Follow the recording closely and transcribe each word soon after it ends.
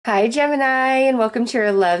Hi, Gemini, and welcome to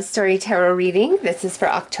your Love Story Tarot reading. This is for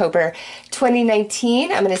October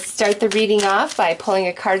 2019. I'm going to start the reading off by pulling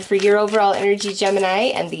a card for your overall energy, Gemini,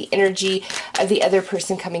 and the energy of the other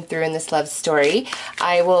person coming through in this love story.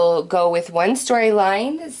 I will go with one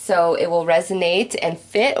storyline, so it will resonate and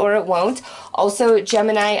fit, or it won't. Also,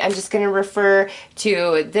 Gemini, I'm just going to refer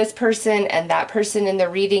to this person and that person in the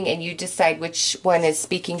reading, and you decide which one is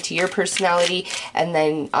speaking to your personality, and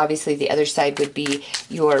then obviously the other side would be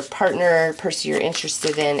your partner, person you're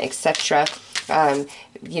interested in, etc.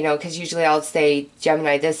 Because usually I'll say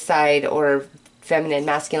Gemini this side or feminine,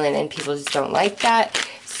 masculine, and people just don't like that.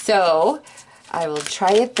 So I will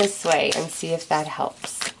try it this way and see if that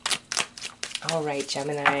helps. All right,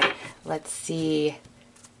 Gemini, let's see.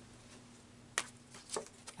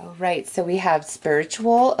 All right, so we have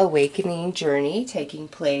spiritual awakening journey taking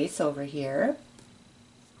place over here.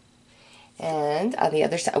 And on the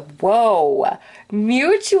other side, whoa,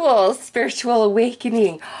 mutual spiritual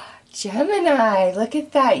awakening. Gemini, look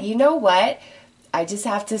at that. You know what? I just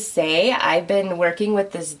have to say, I've been working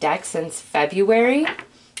with this deck since February,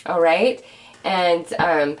 all right? And,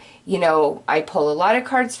 I pull a lot of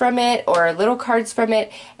cards from it or little cards from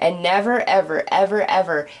it and never, ever, ever,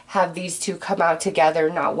 ever have these two come out together,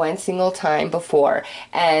 not one single time before.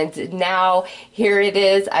 And now here it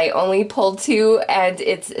is. I only pulled two, and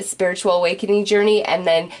it's a spiritual awakening journey and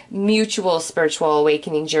then mutual spiritual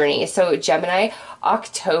awakening journey. So Gemini,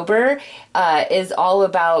 October is all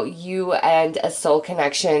about you and a soul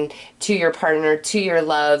connection to your partner, to your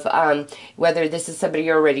love, whether this is somebody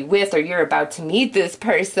you're already with or you're about to meet this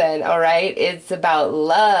person, all right? It's about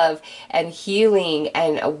love and healing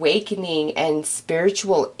and awakening and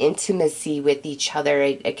spiritual intimacy with each other,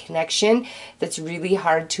 a connection that's really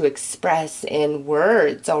hard to express in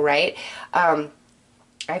words, all right? I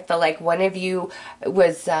feel like one of you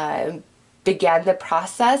was began the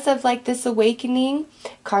process of like this awakening,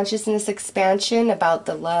 consciousness expansion about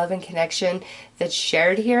the love and connection that's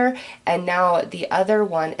shared here, and now the other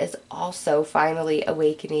one is also finally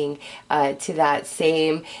awakening to that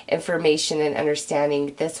same information and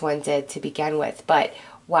understanding this one did to begin with. But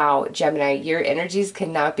wow, Gemini, your energies could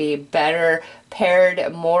not be better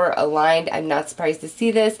paired, more aligned. I'm not surprised to see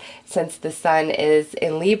this since the sun is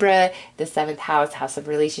in Libra, the 7th house, house of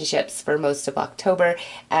relationships for most of October,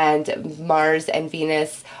 and Mars and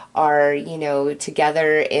Venus are,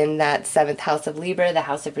 together in that 7th house of Libra, the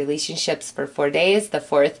house of relationships for 4 days, the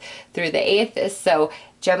 4th through the 8th. So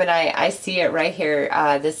Gemini, I see it right here.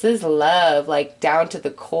 This is love, like down to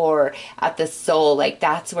the core, at the soul. Like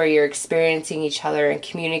that's where you're experiencing each other and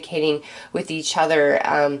communicating with each other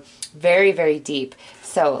very, very deep.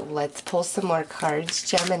 So let's pull some more cards,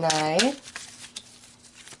 Gemini.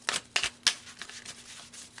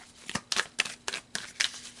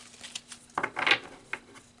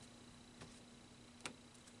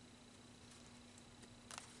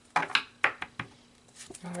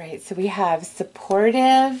 All right, so we have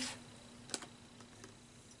supportive,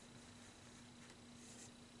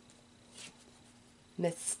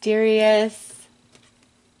 mysterious,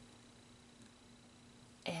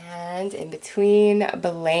 and in between,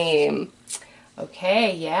 blame.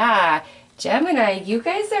 Okay, yeah. Gemini, you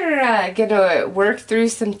guys are going to work through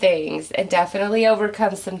some things and definitely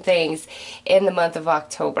overcome some things in the month of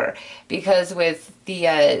October, because with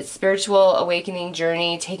the spiritual awakening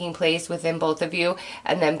journey taking place within both of you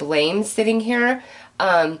and then blame sitting here,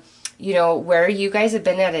 where you guys have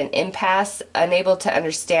been at an impasse, unable to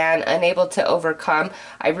understand, unable to overcome.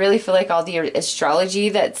 I really feel like all the astrology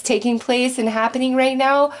that's taking place and happening right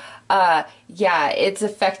now, yeah, it's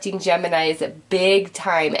affecting Geminis big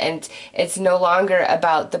time, and it's no longer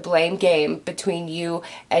about the blame game between you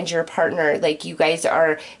and your partner. Like you guys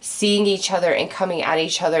are seeing each other and coming at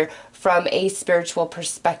each other from a spiritual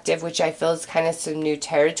perspective, which I feel is kind of some new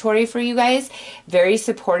territory for you guys. Very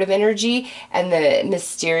supportive energy. And the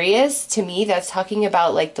mysterious, to me, that's talking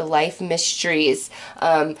about like the life mysteries.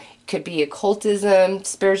 Could be occultism,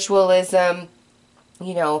 spiritualism,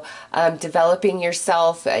 developing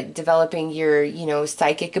yourself, developing your,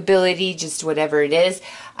 psychic ability, just whatever it is.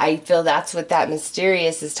 I feel that's what that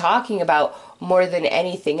mysterious is talking about more than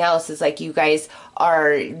anything else, is like you guys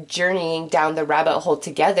are journeying down the rabbit hole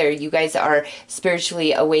together. You guys are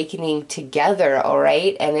spiritually awakening together, all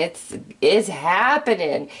right? And it's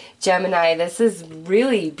happening, Gemini. This is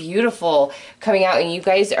really beautiful coming out, and you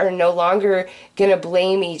guys are no longer gonna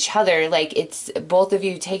blame each other. Like it's both of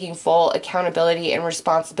you taking full accountability and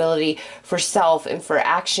responsibility for self and for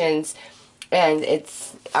actions, and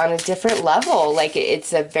it's on a different level. Like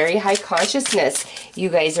it's a very high consciousness you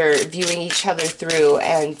guys are viewing each other through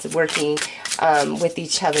and working with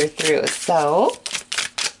each other through. So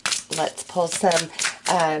let's pull some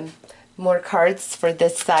more cards for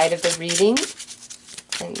this side of the reading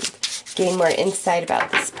and gain more insight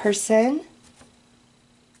about this person.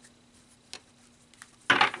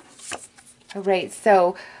 All right,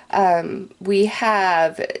 so we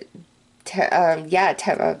have,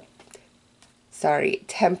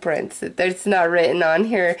 temperance. That's not written on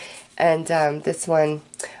here, and this one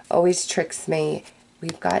always tricks me.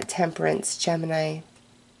 We've got temperance, Gemini.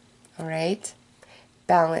 All right,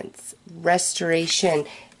 balance, restoration,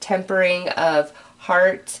 tempering of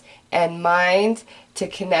heart and mind to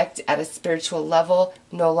connect at a spiritual level,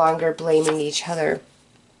 no longer blaming each other.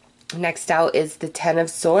 Next out is the Ten of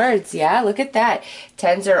Swords. Yeah, look at that.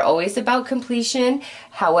 Tens are always about completion.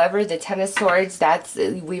 However, the Ten of Swords,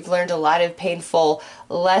 we've learned a lot of painful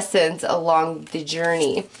lessons along the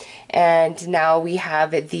journey. And now we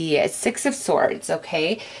have the Six of Swords,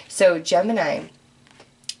 okay? So Gemini,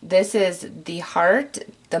 this is the heart,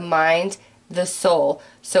 the mind, the soul.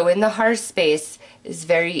 So in the heart space is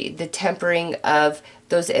the tempering of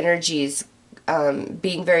those energies,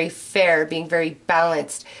 being very fair, being very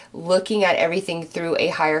balanced, looking at everything through a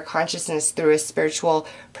higher consciousness, through a spiritual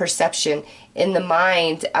perception. In the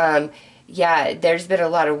mind, there's been a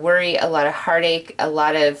lot of worry, a lot of heartache, a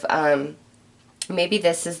lot of, maybe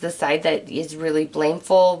this is the side that is really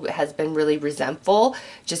blameful, has been really resentful.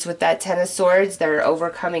 Just with that Ten of Swords, they're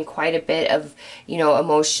overcoming quite a bit of,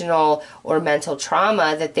 emotional or mental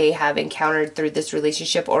trauma that they have encountered through this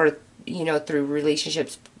relationship or, through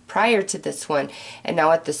relationships prior to this one. And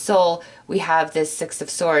now at the soul, we have this Six of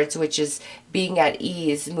Swords, which is being at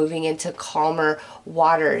ease, moving into calmer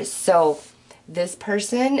waters. So this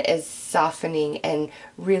person is softening and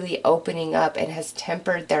really opening up and has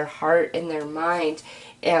tempered their heart and their mind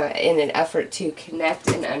in an effort to connect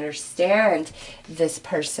and understand this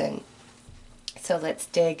person. So let's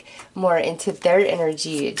dig more into their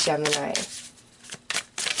energy, Gemini.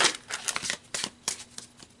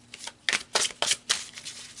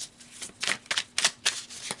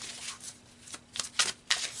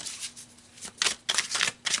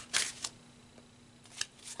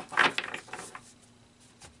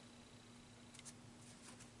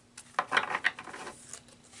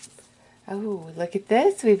 Oh, look at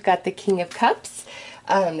this. We've got the King of Cups.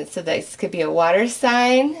 So this could be a water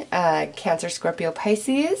sign, Cancer, Scorpio,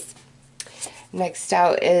 Pisces. Next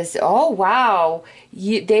out is, oh, wow.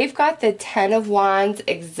 They've got the Ten of Wands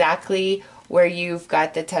exactly where you've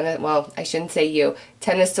got the I shouldn't say you.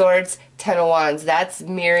 Ten of Swords, Ten of Wands. That's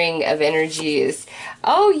mirroring of energies.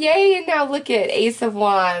 Oh, yay. And now look at Ace of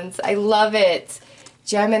Wands. I love it.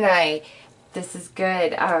 Gemini, this is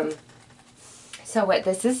good. So what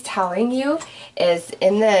this is telling you is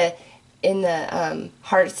in the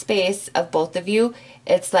heart space of both of you,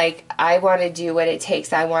 it's like, I want to do what it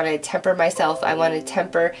takes. I want to temper myself. I want to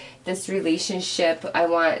temper this relationship. I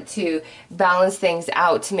want to balance things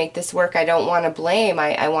out to make this work. I don't want to blame.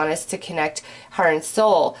 I want us to connect heart and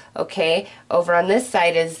soul, okay? Over on this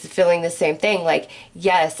side is feeling the same thing. Like,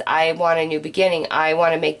 yes, I want a new beginning. I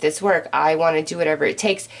want to make this work. I want to do whatever it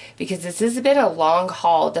takes, because this has been a long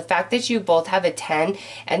haul. The fact that you both have a 10,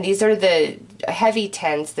 and these are the heavy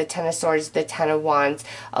 10s, the Ten of Swords, the Ten of Wands,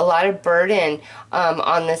 a lot of burden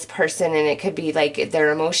on this person, and it could be like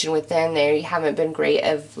their emotion within. They haven't been great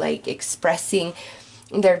of like expressing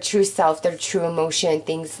their true self, their true emotion,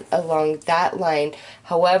 things along that line.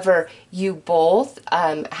 However, you both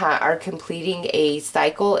are completing a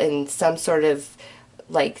cycle in some sort of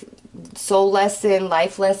like soul lesson,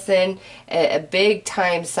 life lesson, a big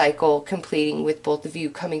time cycle completing with both of you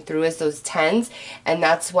coming through as those 10s. And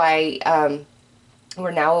that's why we're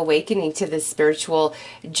now awakening to this spiritual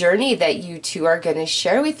journey that you two are going to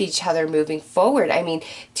share with each other moving forward. I mean,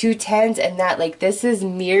 2 10s and that, like, this is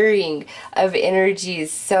mirroring of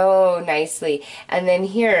energies so nicely. And then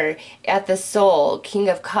here at the soul, King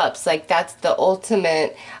of Cups, like, that's the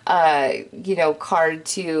ultimate, card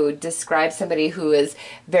to describe somebody who is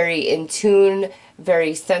very in tune,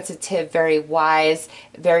 very sensitive, very wise,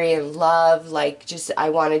 very in love, like just I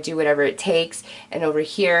want to do whatever it takes. And over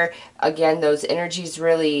here, again, those energies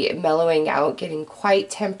really mellowing out, getting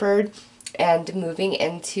quite tempered and moving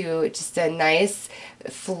into just a nice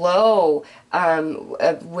flow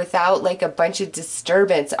without like a bunch of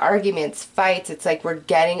disturbance, arguments, fights. It's like we're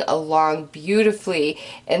getting along beautifully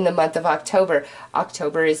in the month of October.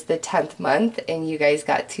 October is the 10th month, and you guys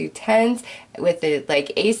got 2 10s with the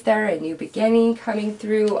like ace there, a new beginning coming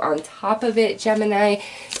through on top of it, Gemini.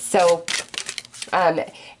 So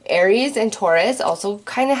Aries and Taurus also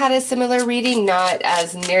kind of had a similar reading, not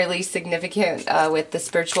as nearly significant with the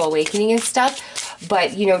spiritual awakening and stuff,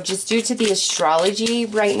 but, you know, just due to the astrology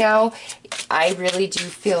right now, I really do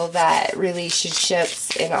feel that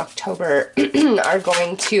relationships in October are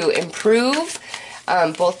going to improve.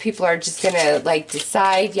 Both people are just going to like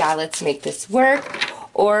decide, yeah, let's make this work.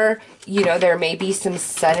 Or, you know, there may be some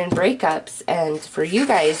sudden breakups. And for you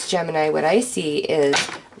guys, Gemini, what I see is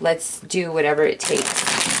let's do whatever it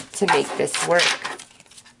takes to make this work.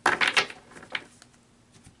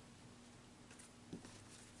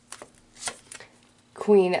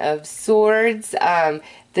 Queen of Swords.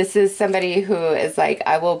 This is somebody who is like,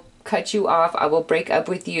 I will cut you off, I will break up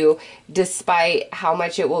with you despite how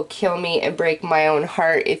much it will kill me and break my own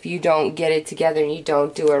heart if you don't get it together and you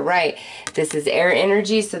don't do it right. This is air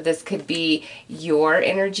energy, so this could be your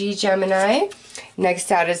energy, Gemini. Next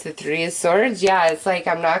out is the Three of Swords. Yeah, it's like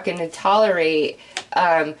I'm not going to tolerate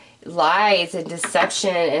lies and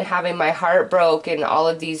deception and having my heart broke and all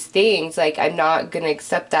of these things. Like, I'm not going to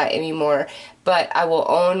accept that anymore, but I will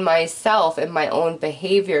own myself and my own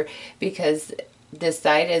behavior, because this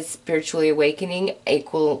side is spiritually awakening,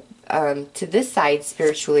 equal to this side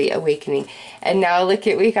spiritually awakening. And now look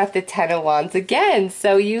at, we got the Ten of Wands again.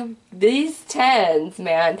 So these tens,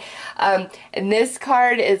 man. And this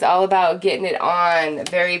card is all about getting it on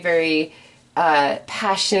very, very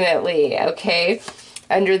passionately, okay?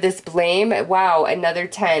 Under this blame, wow, another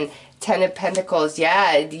 10. 10 of Pentacles,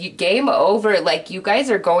 yeah, game over. Like, you guys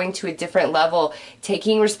are going to a different level,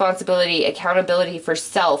 taking responsibility, accountability for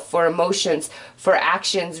self, for emotions, for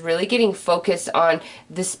actions, really getting focused on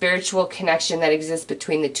the spiritual connection that exists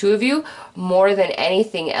between the two of you more than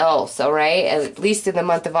anything else, all right? At least in the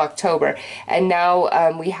month of October. And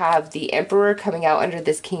now we have the Emperor coming out under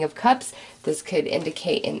this King of Cups. This could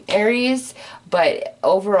indicate an Aries, but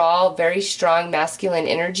overall, very strong masculine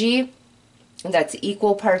energy. That's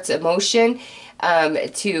equal parts emotion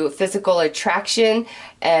to physical attraction,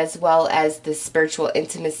 as well as the spiritual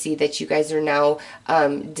intimacy that you guys are now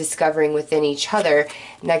discovering within each other.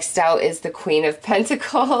 Next out is the Queen of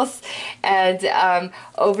Pentacles. And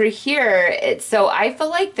over here, so I feel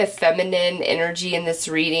like the feminine energy in this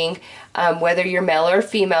reading, whether you're male or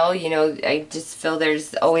female, you know, I just feel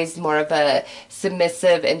there's always more of a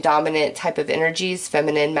submissive and dominant type of energies,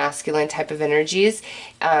 feminine, masculine type of energies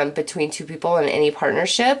between two people in any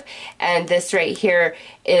partnership. And this right here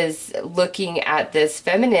is looking at this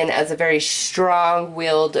feminine as a very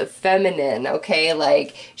strong-willed feminine, okay?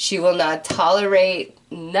 Like, she will not tolerate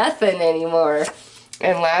nothing anymore.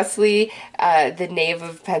 And lastly, the Knave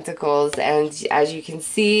of Pentacles. And as you can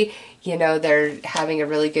see, you know, they're having a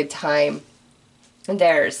really good time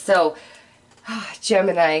there. So,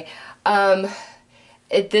 Gemini,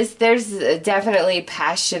 there's definitely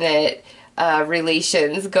passionate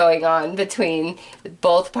relations going on between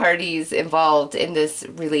both parties involved in this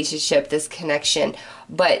relationship, this connection.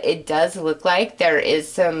 But it does look like there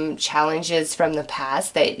is some challenges from the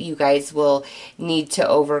past that you guys will need to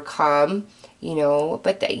overcome, you know.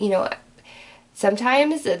 But, you know,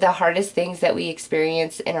 sometimes the hardest things that we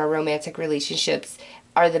experience in our romantic relationships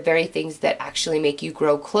are the very things that actually make you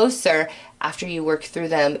grow closer after you work through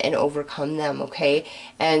them and overcome them, okay?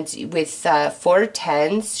 And with 4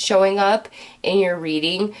 tens showing up in your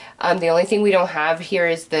reading, the only thing we don't have here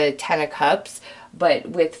is the 10 of Cups, but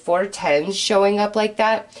with 4 tens showing up like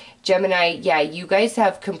that, Gemini, yeah, you guys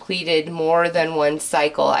have completed more than one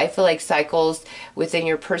cycle. I feel like cycles within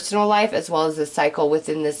your personal life as well as a cycle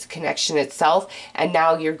within this connection itself. And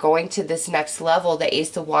now you're going to this next level. The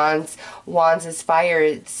Ace of Wands. Wands is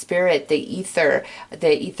fire, spirit, the ether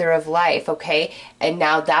of life, okay? And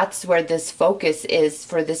now that's where this focus is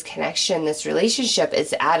for this connection, this relationship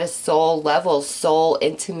is at a soul level, soul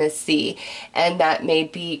intimacy. And that may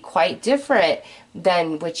be quite different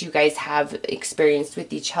than what you guys have experienced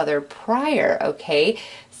with each other prior, okay?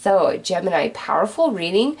 So, Gemini, powerful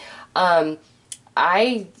reading. You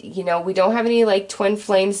know, we don't have any like twin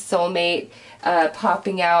flame soulmate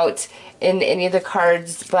popping out in any of the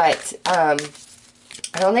cards, but I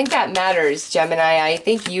don't think that matters, Gemini. I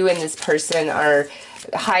think you and this person are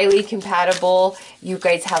highly compatible. You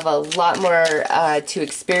guys have a lot more to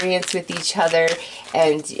experience with each other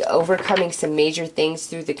and overcoming some major things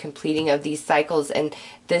through the completing of these cycles. And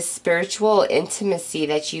this spiritual intimacy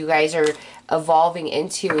that you guys are evolving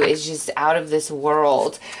into is just out of this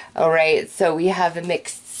world. All right, so we have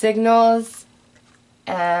mixed signals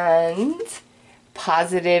and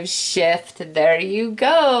positive shift. There you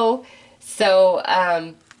go. So,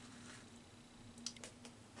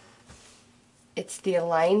 it's the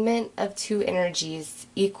alignment of two energies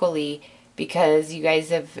equally, because you guys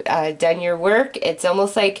have done your work. It's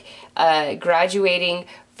almost like graduating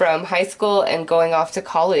from high school and going off to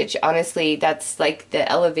college. Honestly, that's like the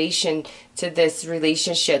elevation to this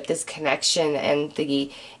relationship, this connection, and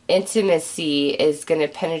the intimacy is going to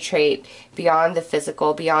penetrate beyond the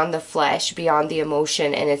physical, beyond the flesh, beyond the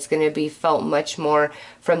emotion, and it's going to be felt much more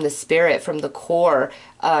from the spirit, from the core,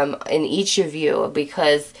 in each of you,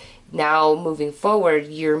 because now moving forward,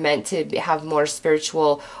 you're meant to have more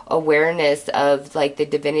spiritual awareness of like the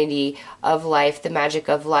divinity of life, the magic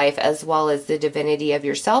of life, as well as the divinity of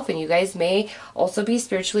yourself. And you guys may also be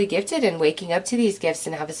spiritually gifted and waking up to these gifts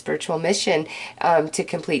and have a spiritual mission to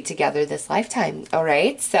complete together this lifetime. All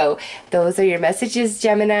right, so those are your messages,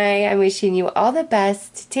 Gemini. I'm wishing you all the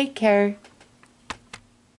best. Take care.